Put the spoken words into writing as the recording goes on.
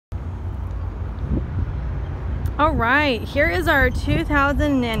All right, here is our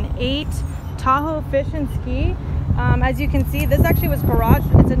 2008 Tahoe Fish and Ski. As you can see, this actually was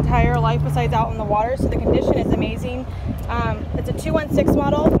garaged its entire life besides out in the water, so the condition is amazing. It's a 216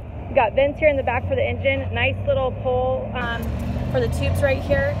 model. You got vents here in the back for the engine, nice little pole for the tubes right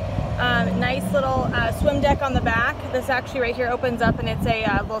here. Nice little swim deck on the back. This actually right here opens up and it's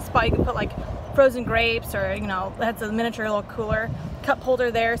a little spot you can put like frozen grapes, or it has a miniature little cooler. Cup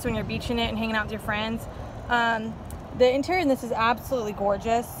holder there, so when you're beaching it and hanging out with your friends. The interior in this is absolutely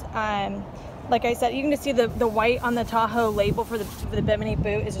gorgeous. Like I said, you can just see the white on the Tahoe label for the Bimini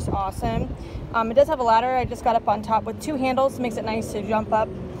boot is just awesome. It does have a ladder. I just got up on top with two handles. Makes it nice to jump up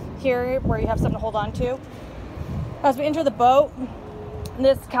here where you have something to hold on to. As we enter the boat,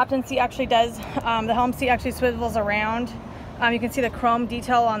 this captain seat actually does, the helm seat actually swivels around. You can see the chrome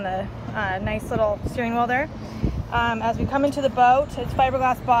detail on the nice little steering wheel there. As we come into the boat, it's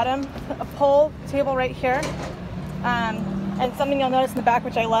fiberglass bottom, a pull table right here. And something you'll notice in the back,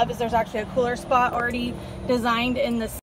 which I love, is there's actually a cooler spot already designed in the